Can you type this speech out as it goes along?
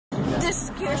this is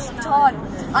Kirsten Todd.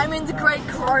 I'm in the great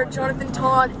car of Johnathan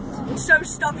Todd. It's so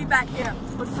stuffy back here.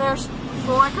 But first,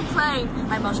 before I complain,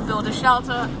 I must build a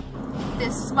shelter.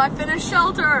 This is my finished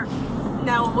shelter.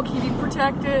 Now it will keep me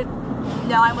protected.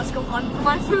 Now I must go hunt for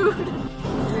my food.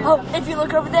 Oh, if you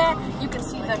look over there, you can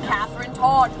see the Johnathan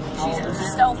Todd. She's a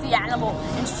stealthy animal,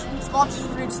 and she eats lots of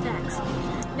fruit snacks.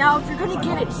 Now, if you're gonna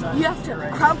get it, you have to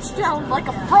crouch down like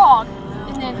a frog,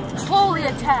 and then slowly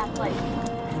attack, like,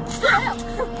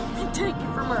 and take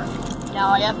it from her. Now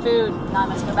I have food. Now I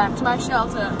must go back to my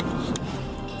shelter.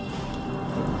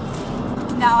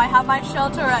 Now I have my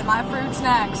shelter and my fruit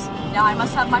snacks. Now I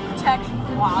must have my protection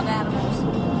from wild animals,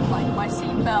 like my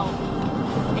seatbelt.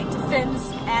 It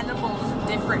defends animals in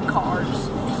different cars.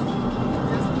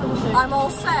 I'm all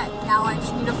set. Now I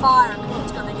just need a fire because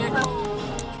it's gonna get cold.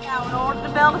 Now in order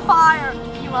to build a fire,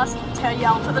 you must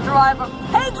yell to the driver,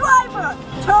 "Hey driver,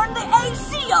 turn the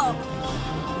AC up!"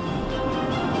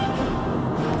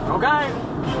 Okay.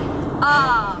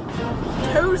 Ah,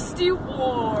 toasty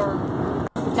warm.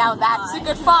 Now that's a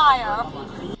good fire.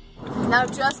 Now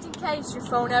just in case your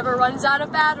phone ever runs out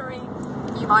of battery,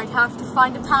 you might have to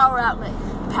find a power outlet.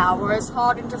 Power is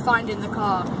harder to find in the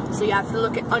car, so you have to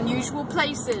look at unusual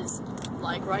places,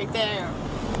 like right there.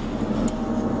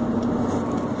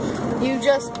 You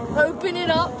just open it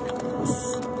up,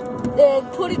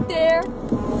 and put it there,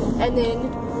 and then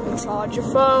you charge your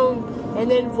phone, and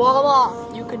then voila,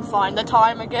 you can find the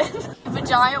time again. If a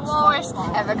giant walrus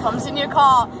ever comes in your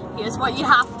car, here's what you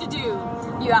have to do.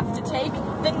 You have to take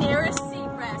the nearest seat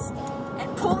rest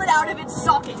and pull it out of its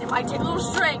socket. It might take a little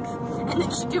strength, and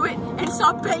then you do it and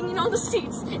start banging on the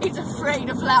seats. It's afraid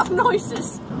of loud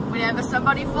noises. Whenever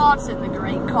somebody farts in the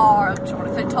great car of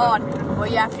Johnathan Todd,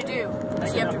 what you have to do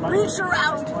is you have to reach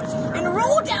around and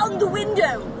roll down the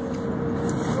window.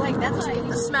 Like that's to get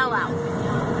the smell out.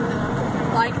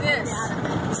 Like this.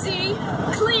 See?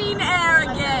 Clean air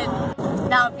again.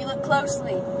 Now if you look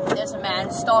closely, there's a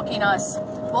man stalking us.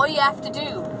 All you have to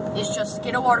do is just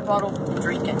get a water bottle and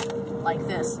drink it. Like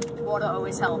this. Water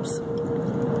always helps.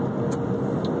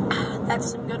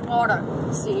 That's some good water.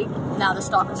 See? Now the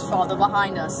stalker's farther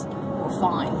behind us. We're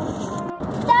fine.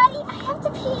 Daddy, I have to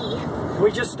pee.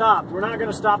 We just stopped. We're not going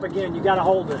to stop again. You got to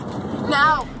hold it.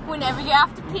 Now, whenever you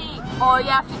have to pee, all you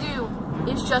have to do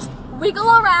is just wiggle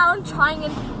around, trying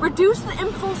and reduce the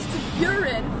impulse to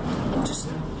urine,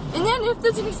 and then if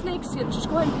there's any snakes in it, just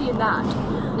go ahead and pee in that.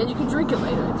 And then you can drink it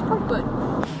later. It's pretty good.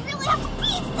 I really have to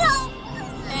pee still.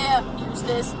 Yeah, use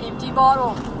this empty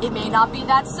bottle. It may not be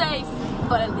that safe,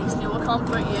 but at least it will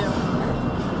comfort you.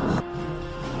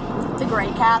 The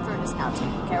great Catherine is now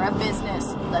taking care of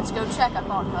business. Let's go check up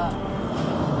on her.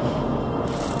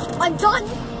 I'm done!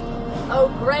 Oh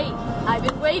great, I've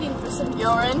been waiting for some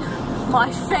urine. My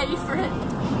favorite.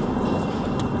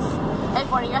 If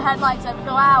one of your headlights ever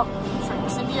go out, drink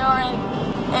some urine.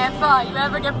 If you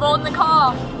ever get bored in the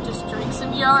car, just drink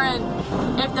some urine.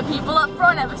 If the people up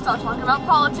front ever start talking about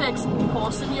politics,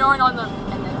 pour some urine on them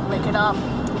and then lick it up.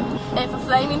 If a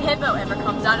flaming hippo ever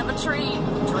comes out of a tree,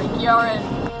 drink urine.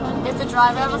 If the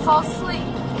driver ever falls asleep,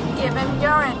 give him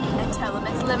urine and tell him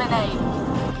it's lemonade.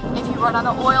 If you run out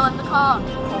of oil in the car,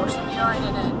 pour some urine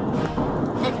in it.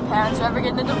 If your parents are ever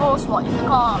getting a divorce while you're in the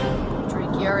car,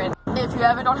 drink urine. If you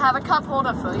ever don't have a cup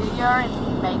holder for your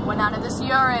urine, make one out of this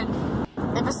urine.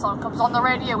 If a song comes on the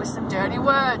radio with some dirty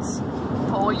words,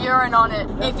 pour urine on it.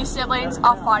 If your siblings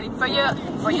are fighting for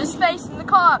your space in the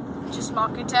car, just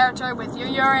mark your territory with your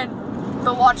urine.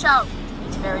 But watch out,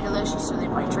 it's very delicious, so they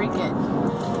might drink it.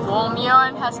 Warm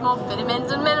urine has more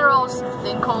vitamins and minerals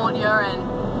than cold urine.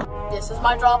 This is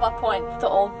my drop-off point, the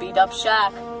old beat-up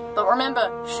shack. But remember,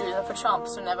 shoes are for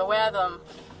chumps, so never wear them.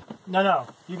 No,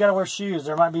 you got to wear shoes.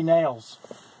 There might be nails.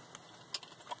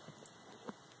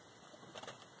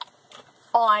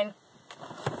 Fine.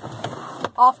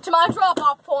 Off to my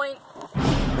drop-off point.